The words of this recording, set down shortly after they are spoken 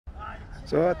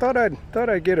So I thought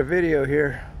I'd get a video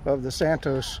here of the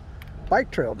Santos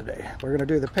Bike Trail today. We're going to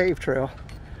do the paved trail.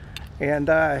 And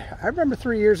I remember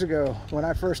 3 years ago when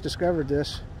I first discovered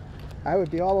this, I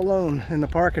would be all alone in the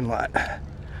parking lot.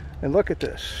 And look at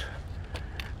this.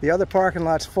 The other parking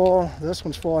lot's full, this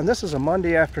one's full, and this is a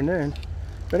Monday afternoon.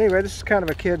 But anyway, this is kind of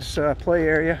a kid's play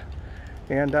area.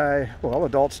 And well,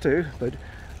 adults too, but a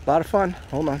lot of fun.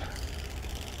 Hold on.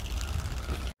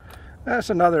 That's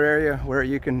another area where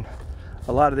you can,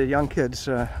 a lot of the young kids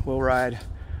will ride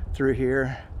through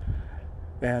here.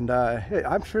 And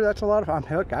I'm sure that's a lot of fun.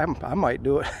 Heck, I might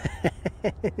do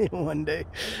it one day.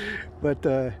 But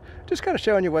just kind of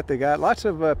showing you what they got. Lots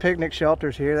of picnic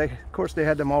shelters here. Of course, they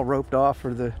had them all roped off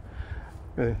for the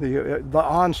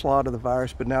onslaught of the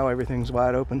virus, but now everything's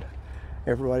wide open.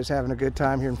 Everybody's having a good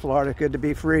time here in Florida. Good to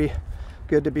be free.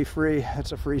 Good to be free.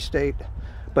 It's a free state.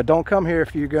 But don't come here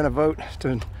if you're going to vote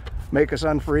to make us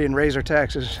unfree and raise our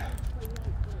taxes.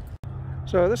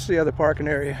 So this is the other parking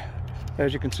area.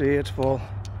 As you can see, it's full.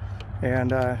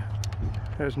 And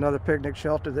there's another picnic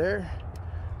shelter there.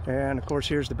 And of course,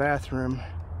 here's the bathroom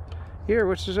here,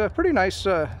 which is a pretty nice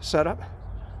setup.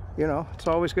 You know, it's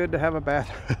always good to have a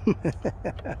bathroom,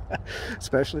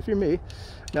 especially if you're me.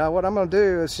 Now, what I'm going to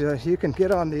do is you can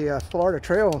get on the Florida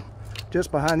Trail just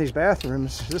behind these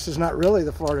bathrooms. This is not really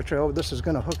the Florida Trail, but this is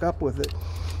going to hook up with it.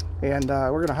 And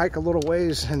we're going to hike a little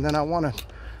ways, and then I'm going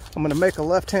to make a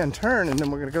left-hand turn, and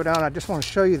then we're going to go down. I just want to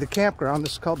show you the campground.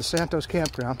 This is called the Santos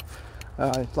Campground.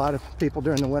 A lot of people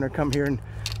during the winter come here and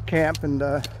camp, and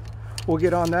we'll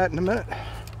get on that in a minute.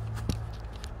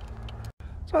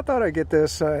 So I thought I'd get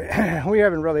this. We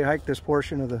haven't really hiked this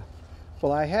portion of the,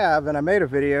 well, I have, and I made a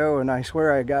video, and I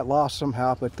swear I got lost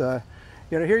somehow. But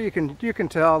you know, here you can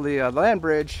tell the land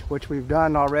bridge, which we've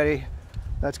done already.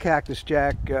 That's Cactus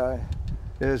Jack,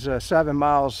 is 7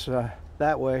 miles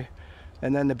that way,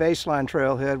 and then the baseline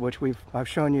trailhead, which I've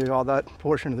shown you all that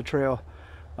portion of the trail,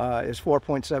 is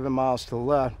 4.7 miles to the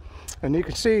left. And you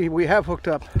can see we have hooked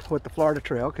up with the Florida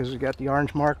Trail because we got the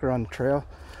orange marker on the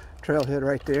trailhead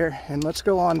right there. And let's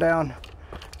go on down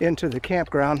into the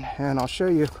campground, and I'll show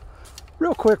you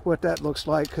real quick what that looks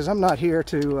like, because I'm not here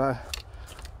to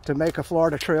make a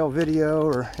Florida Trail video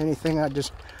or anything.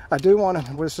 I do want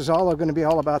to, this is all going to be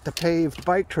all about the paved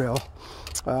bike trail,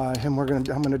 and I'm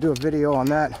going to do a video on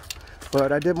that.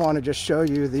 But I did want to just show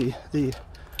you the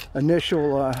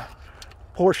initial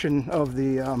portion of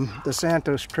the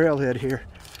Santos trailhead here.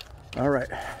 All right.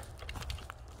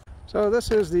 So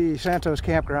this is the Santos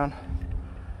campground.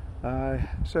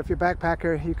 So if you're a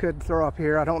backpacker, you could throw up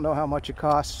here. I don't know how much it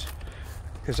costs,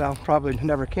 because I'll probably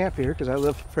never camp here because I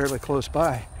live fairly close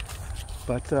by.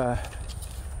 But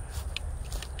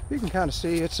you can kind of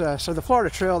see it's so the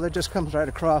Florida Trail that just comes right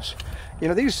across. You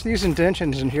know, these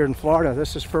indentions in here in Florida,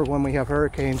 this is for when we have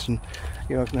hurricanes, and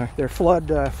you know, they're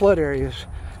flood areas,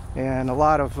 and a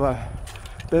lot of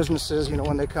businesses, you know,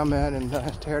 when they come in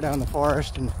and tear down the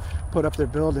forest and put up their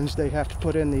buildings, they have to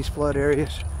put in these flood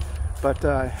areas. But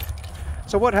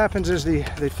so what happens is the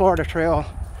Florida Trail,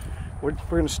 we're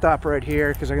going to stop right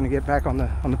here because I'm going to get back on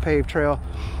the paved trail.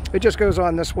 It just goes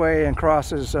on this way and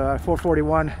crosses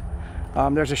 441.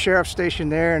 There's a sheriff's station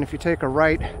there, and if you take a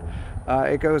right,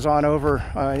 it goes on over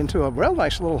into a real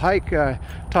nice little hike.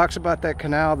 Talks about that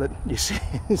canal that you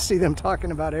see them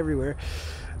talking about everywhere.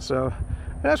 So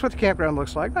that's what the campground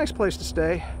looks like. Nice place to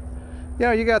stay. You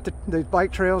know, you got the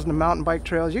bike trails and the mountain bike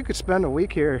trails. You could spend a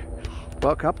week here,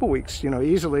 well, a couple weeks, you know,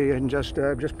 easily, and just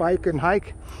bike and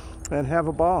hike and have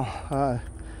a ball.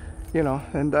 You know,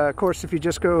 and of course, if you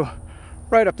just go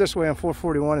right up this way on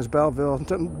 441 is Belleville.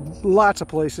 Lots of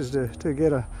places to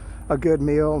get a good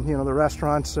meal. You know, the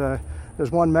restaurants. There's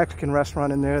one Mexican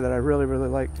restaurant in there that I really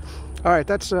like. All right,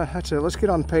 that's it. Let's get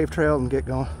on the paved trail and get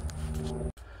going.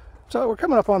 So we're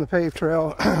coming up on the paved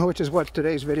trail, which is what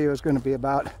today's video is going to be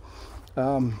about.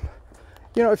 You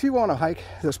know, if you want to hike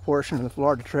this portion of the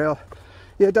Florida Trail,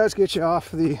 yeah, it does get you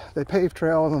off the paved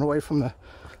trail and away from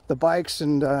the bikes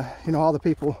and you know, all the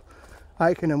people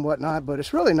hiking and whatnot, but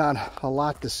it's really not a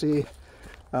lot to see.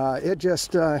 It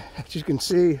just, as you can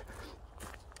see,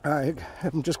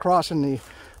 I'm just crossing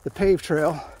the paved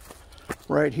trail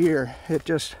right here.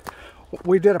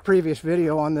 We did a previous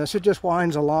video on this. It just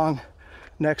winds along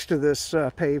next to this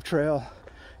paved trail.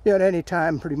 Yeah, at any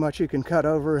time, pretty much you can cut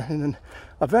over, and then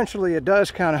eventually it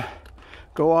does kind of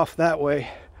go off that way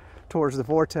towards the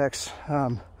vortex.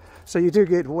 So you do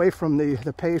get away from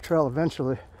the paved trail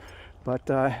eventually. But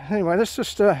anyway, let's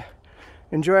just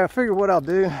enjoy. I figure what I'll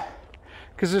do,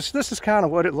 because this is kind of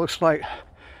what it looks like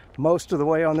most of the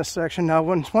way on this section. Now,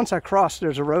 once I cross,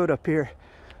 there's a road up here.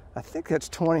 I think that's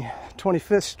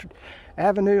 25th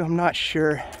Avenue. I'm not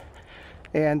sure.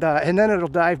 and then it'll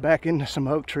dive back into some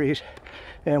oak trees,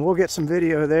 and we'll get some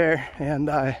video there. And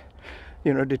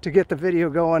you know, to get the video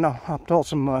going, I'll tell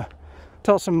some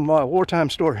wartime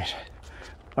stories.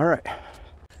 All right.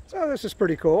 So this is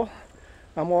pretty cool.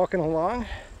 I'm walking along.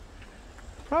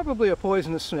 Probably a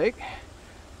poisonous snake.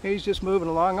 He's just moving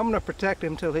along. I'm going to protect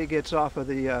him till he gets off of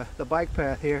the bike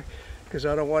path here, because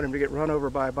I don't want him to get run over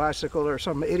by a bicycle or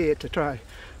some idiot to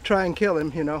try and kill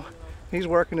him. You know, he's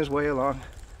working his way along.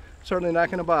 Certainly not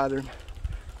going to bother him.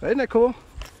 Isn't that cool?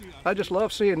 I just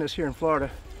love seeing this here in Florida.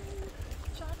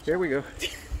 Here we go.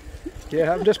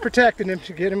 Yeah, I'm just protecting him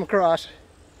to get him across.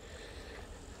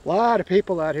 A lot of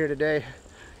people out here today.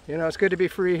 You know, it's good to be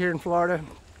free here in Florida.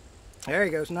 There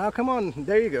he goes. Now come on,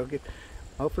 there you go.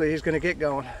 Hopefully he's going to get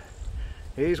going.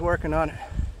 He's working on it.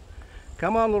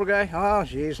 Come on, little guy. Oh,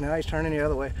 geez, now he's turning the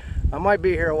other way. I might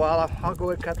be here a while. I'll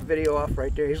go ahead and cut the video off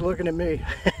right there. He's looking at me.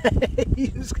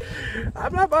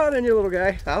 I'm not bothering you, little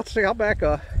guy. I'll back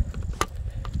off.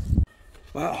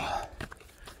 Wow.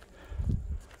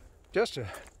 Just a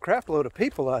crap load of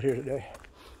people out here today.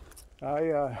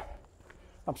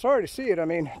 I'm sorry to see it. I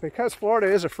mean, because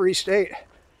Florida is a free state,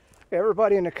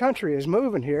 everybody in the country is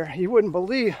moving here. You wouldn't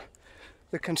believe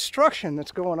the construction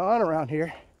that's going on around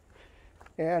here,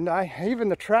 and even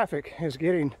the traffic is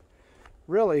getting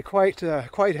really quite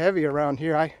heavy around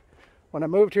here. When I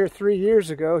moved here 3 years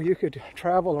ago, you could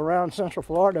travel around Central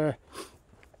Florida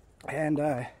and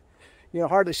you know,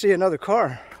 hardly see another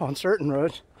car on certain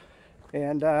roads,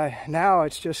 and now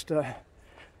it's just you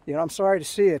know, I'm sorry to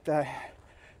see it.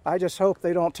 I just hope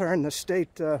they don't turn the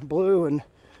state blue, and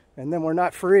then we're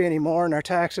not free anymore, and our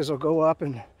taxes will go up,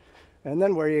 and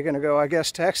then where are you going to go? I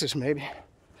guess Texas maybe.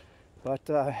 But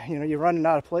you know, you're running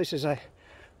out of places.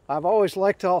 I've always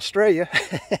liked Australia.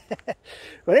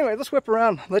 But anyway, let's whip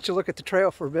around, let you look at the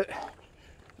trail for a bit.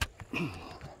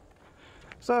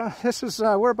 So this is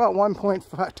we're about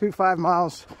 1.25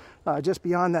 miles just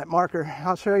beyond that marker.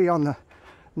 I'll show you on the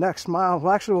next mile.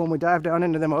 Well, actually, when we dive down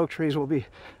into them oak trees, we'll be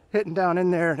hitting down in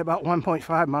there at about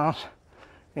 1.5 miles.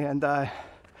 And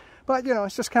but you know,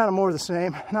 it's just kind of more of the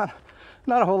same.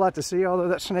 Not a whole lot to see, although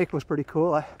that snake was pretty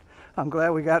cool. I'm glad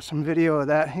we got some video of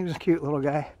that. He was a cute little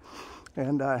guy.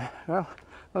 And well,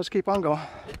 let's keep on going.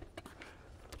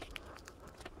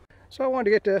 So I wanted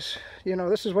to get this. You know,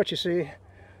 this is what you see.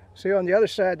 See, on the other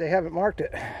side, they haven't marked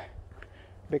it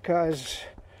because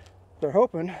they're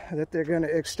hoping that they're going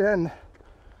to extend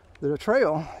the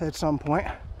trail at some point.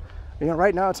 You know,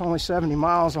 right now it's only 70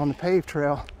 miles on the paved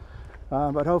trail,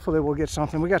 but hopefully we'll get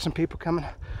something. We got some people coming.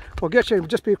 We'll get you.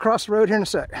 Just be across the road here in a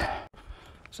sec.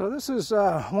 So this is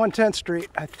 110th Street.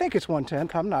 I think it's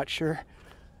 110th. I'm not sure.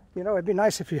 You know, it'd be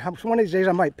nice if you. One of these days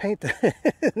I might paint the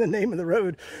name of the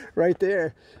road right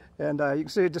there, and you can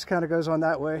see it just kind of goes on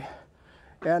that way.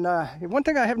 And one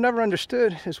thing I have never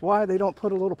understood is why they don't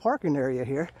put a little parking area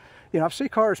here. You know, I've seen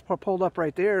cars pulled up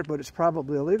right there, but it's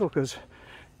probably illegal because,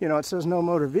 you know, it says no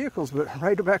motor vehicles. But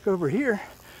right back over here,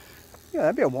 yeah,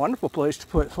 that'd be a wonderful place to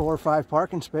put 4 or 5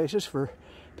 parking spaces for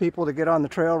people to get on the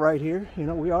trail right here. You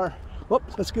know, we are.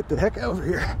 Whoops, let's get the heck over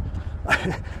here.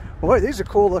 Boy, these are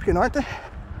cool looking, aren't they?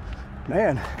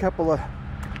 Man, a couple of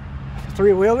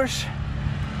 3-wheelers.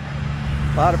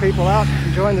 A lot of people out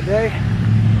enjoying the day.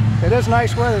 It is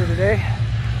nice weather today.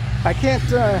 I can't,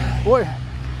 boy,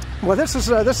 well, this is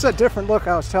a different look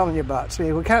I was telling you about.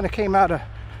 See, we kind of came out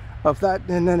of that,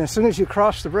 and then as soon as you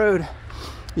cross the road,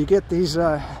 you get these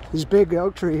big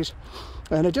oak trees,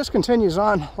 and it just continues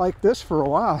on like this for a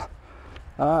while.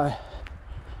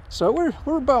 So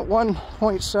we're about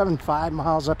 1.75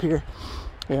 miles up here,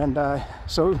 and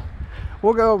so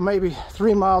we'll go maybe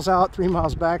 3 miles out, 3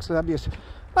 miles back. So that'd be a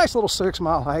nice little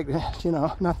 6-mile hike. You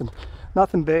know,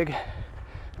 nothing big,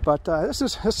 but this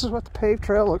is what the paved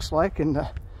trail looks like. And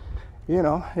you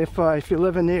know, if you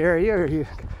live in the area or you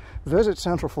visit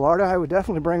Central Florida, I would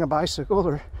definitely bring a bicycle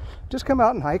or just come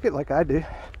out and hike it like I do.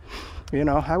 You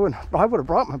know, I would have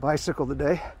brought my bicycle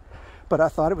today, but I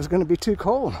thought it was going to be too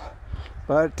cold.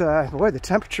 But boy, the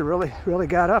temperature really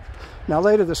got up. Now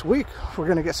later this week, we're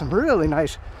going to get some really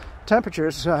nice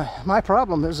temperatures. My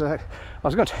problem is I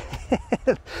was going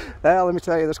to well, let me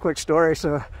tell you this quick story.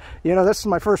 So, you know, this is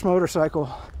my first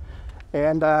motorcycle,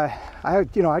 and I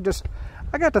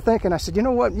got to thinking. I said, you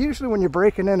know what, usually when you're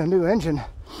breaking in a new engine,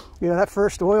 you know, that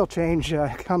first oil change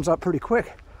comes up pretty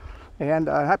quick. And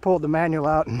I pulled the manual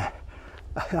out, and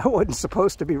I wasn't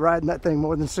supposed to be riding that thing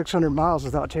more than 600 miles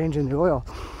without changing the oil.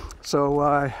 So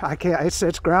I can't,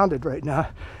 it's grounded right now.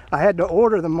 I had to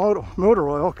order the motor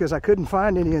oil because I couldn't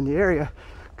find any in the area,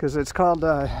 because it's called,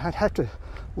 I'd have to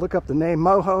look up the name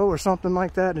Moho or something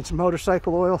like that. It's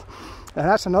motorcycle oil. And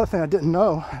that's another thing I didn't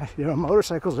know. You know,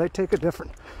 motorcycles, they take a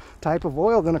different type of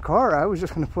oil than a car. I was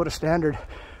just going to put a standard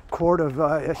quart of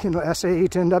you know, SAE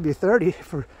 10W30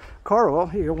 for car oil.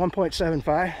 You get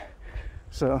 1.75.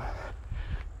 So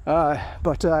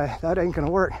but that ain't gonna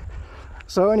work.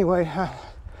 So anyway,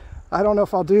 I don't know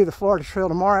if I'll do the Florida Trail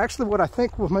tomorrow. Actually, what I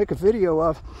think we'll make a video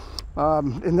of,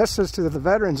 and this is to the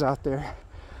veterans out there,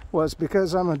 was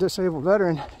because I'm a disabled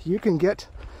veteran, you can get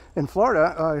in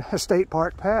Florida a state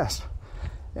park pass,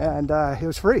 and it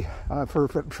was free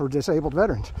for disabled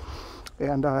veterans,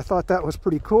 and I thought that was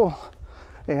pretty cool.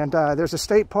 And there's a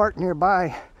state park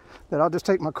nearby that I'll just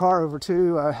take my car over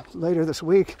to later this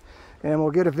week, and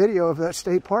we'll get a video of that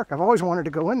state park. I've always wanted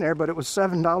to go in there, but it was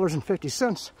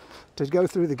 $7.50 to go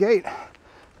through the gate.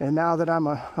 And now that I'm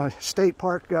a state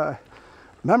park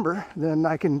member, then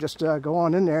I can just go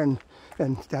on in there,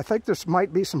 and I think there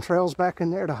might be some trails back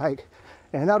in there to hike.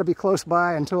 And that'll be close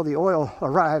by until the oil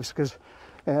arrives,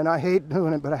 and I hate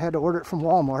doing it, but I had to order it from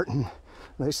Walmart, and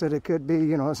they said it could be,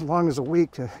 you know, as long as a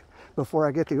week before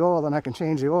I get the oil, then I can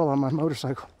change the oil on my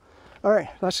motorcycle. All right,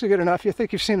 that's good enough. You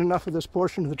think you've seen enough of this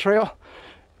portion of the trail.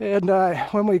 And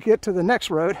when we get to the next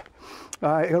road,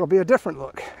 it'll be a different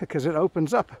look because it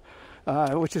opens up,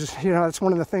 which is, you know, that's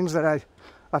one of the things that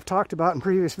I've talked about in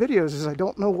previous videos, is I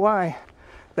don't know why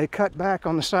they cut back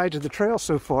on the sides of the trail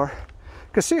so far.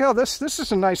 Because see how this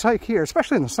is a nice hike here,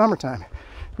 especially in the summertime.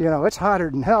 You know, it's hotter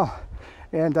than hell,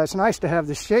 and it's nice to have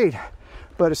the shade.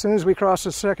 But as soon as we cross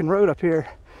the second road up here,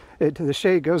 the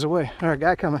shade goes away. All right,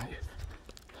 guy coming.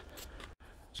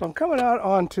 So I'm coming out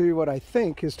onto what I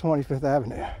think is 25th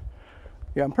Avenue.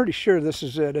 Yeah, I'm pretty sure this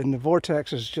is it, and the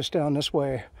vortex is just down this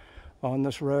way on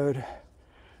this road.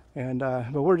 And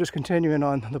but we're just continuing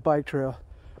on the bike trail.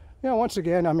 You know, once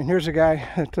again, I mean, here's a guy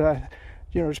that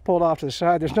you know, just pulled off to the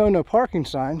side. There's no parking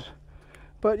signs,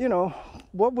 but you know,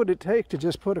 what would it take to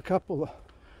just put a couple of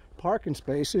parking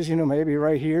spaces? You know, maybe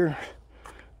right here,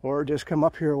 or just come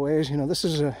up here a ways. You know, this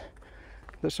is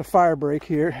a fire break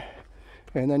here.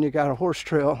 And then you got a horse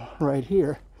trail right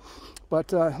here.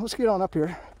 But let's get on up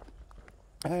here,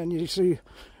 and you see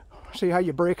how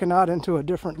you're breaking out into a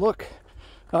different look.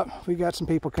 We got some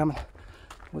people coming.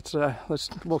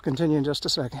 We'll continue in just a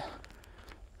second.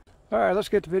 All right, let's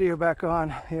get the video back on.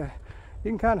 Yeah,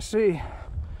 you can kind of see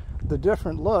the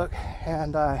different look,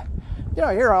 and you know,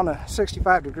 here on a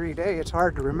 65-degree day, it's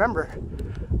hard to remember.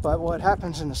 But what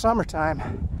happens in the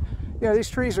summertime, you know, these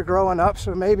trees are growing up,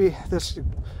 so maybe this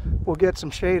will get some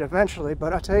shade eventually.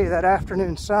 But I tell you, that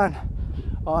afternoon sun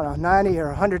on a 90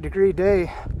 or 100-degree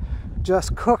day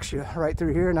just cooks you right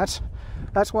through here, and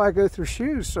that's why I go through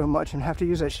shoes so much and have to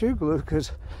use that shoe glue,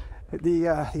 because the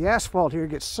asphalt here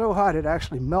gets so hot it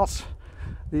actually melts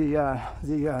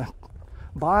the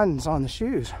bonds on the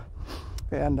shoes.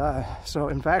 And so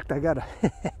in fact, I got a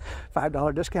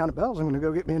 $5 discount at Bell's. I'm going to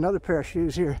go get me another pair of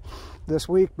shoes here this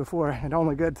week before it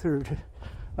only good through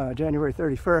January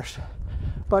 31st.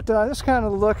 But this kind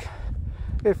of look,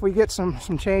 if we get some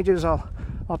changes,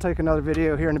 I'll take another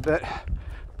video here in a bit.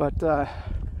 But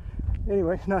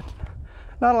anyway, not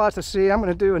a lot to see. I'm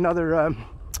going to do another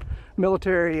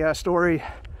military story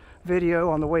video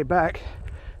on the way back.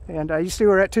 And you see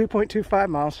we're at 2.25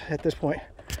 miles at this point.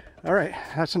 All right,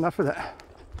 that's enough for that.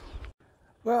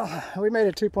 Well, we made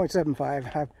it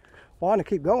 2.75. I want to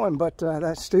keep going, but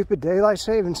that stupid daylight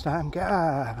savings time,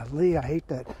 golly, I hate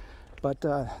that. But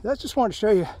I just wanted to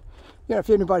show you, you know, if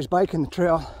anybody's biking the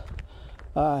trail,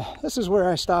 this is where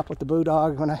I stop with the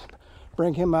Bulldog when I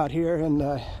bring him out here,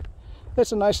 and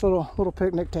it's a nice little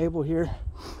picnic table here,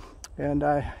 and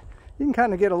you can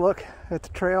kind of get a look at the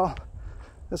trail.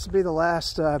 This will be the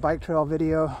last bike trail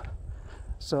video,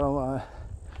 so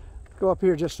go up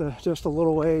here just a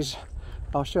little ways.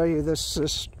 I'll show you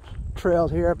this trail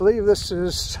here. I believe this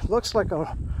looks like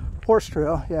a horse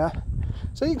trail, yeah.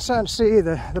 So you can kind of see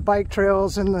the bike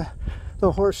trails and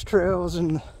the horse trails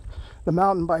and the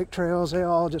mountain bike trails. They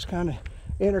all just kind of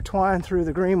intertwine through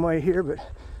the greenway here, but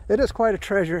it is quite a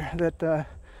treasure that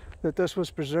this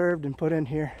was preserved and put in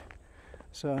here.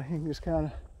 So you can just kind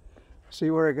of see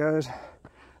where it goes.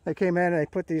 They came in and they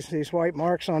put these white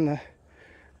marks on the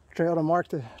trail to mark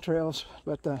the trails,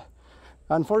 but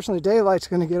unfortunately daylight's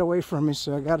going to get away from me,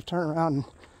 so I got to turn around and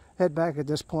head back at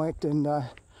this point. And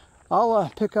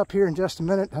I'll pick up here in just a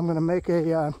minute. I'm going to make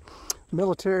a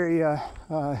military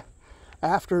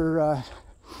after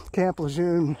Camp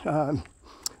Lejeune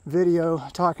video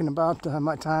talking about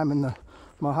my time in the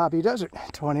Mojave Desert,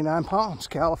 29 Palms,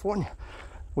 California.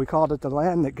 We called it the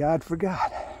land that God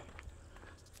forgot.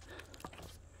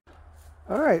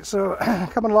 All right, so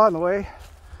coming along the way,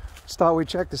 Just thought we'd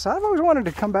check this out. I've always wanted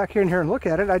to come back in here and look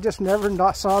at it. I just never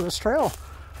saw this trail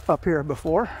up here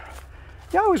before.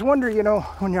 Yeah, I always wonder, you know,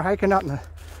 when you're hiking out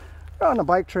on the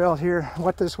bike trail here,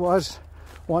 what this was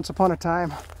once upon a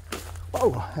time.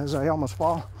 Whoa, as I almost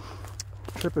fall,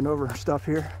 tripping over stuff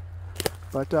here.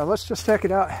 But let's just check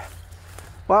it out.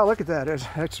 Wow, look at that.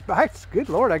 It's good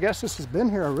Lord, I guess this has been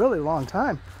here a really long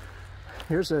time.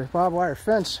 Here's a barbed wire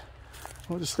fence.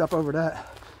 We'll just step over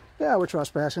that. Yeah, we're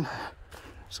trespassing.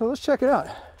 So let's check it out.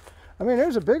 I mean,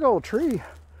 there's a big old tree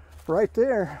right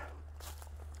there.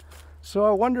 So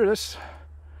I wonder this,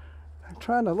 I'm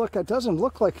trying to look, it doesn't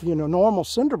look like, you know, normal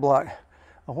cinder block.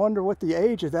 I wonder what the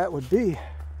age of that would be.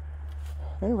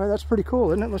 Anyway, that's pretty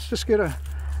cool, isn't it? Let's just get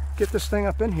this thing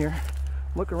up in here.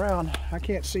 Look around. I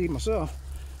can't see myself.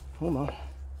 Hold on.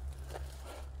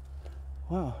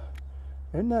 Wow.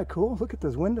 Isn't that cool? Look at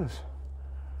those windows.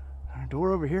 Our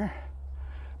door over here.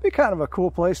 Be kind of a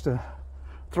cool place to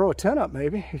throw a tent up,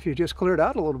 maybe, if you just cleared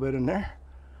out a little bit in there.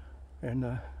 And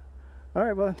all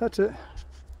right, well, that's it.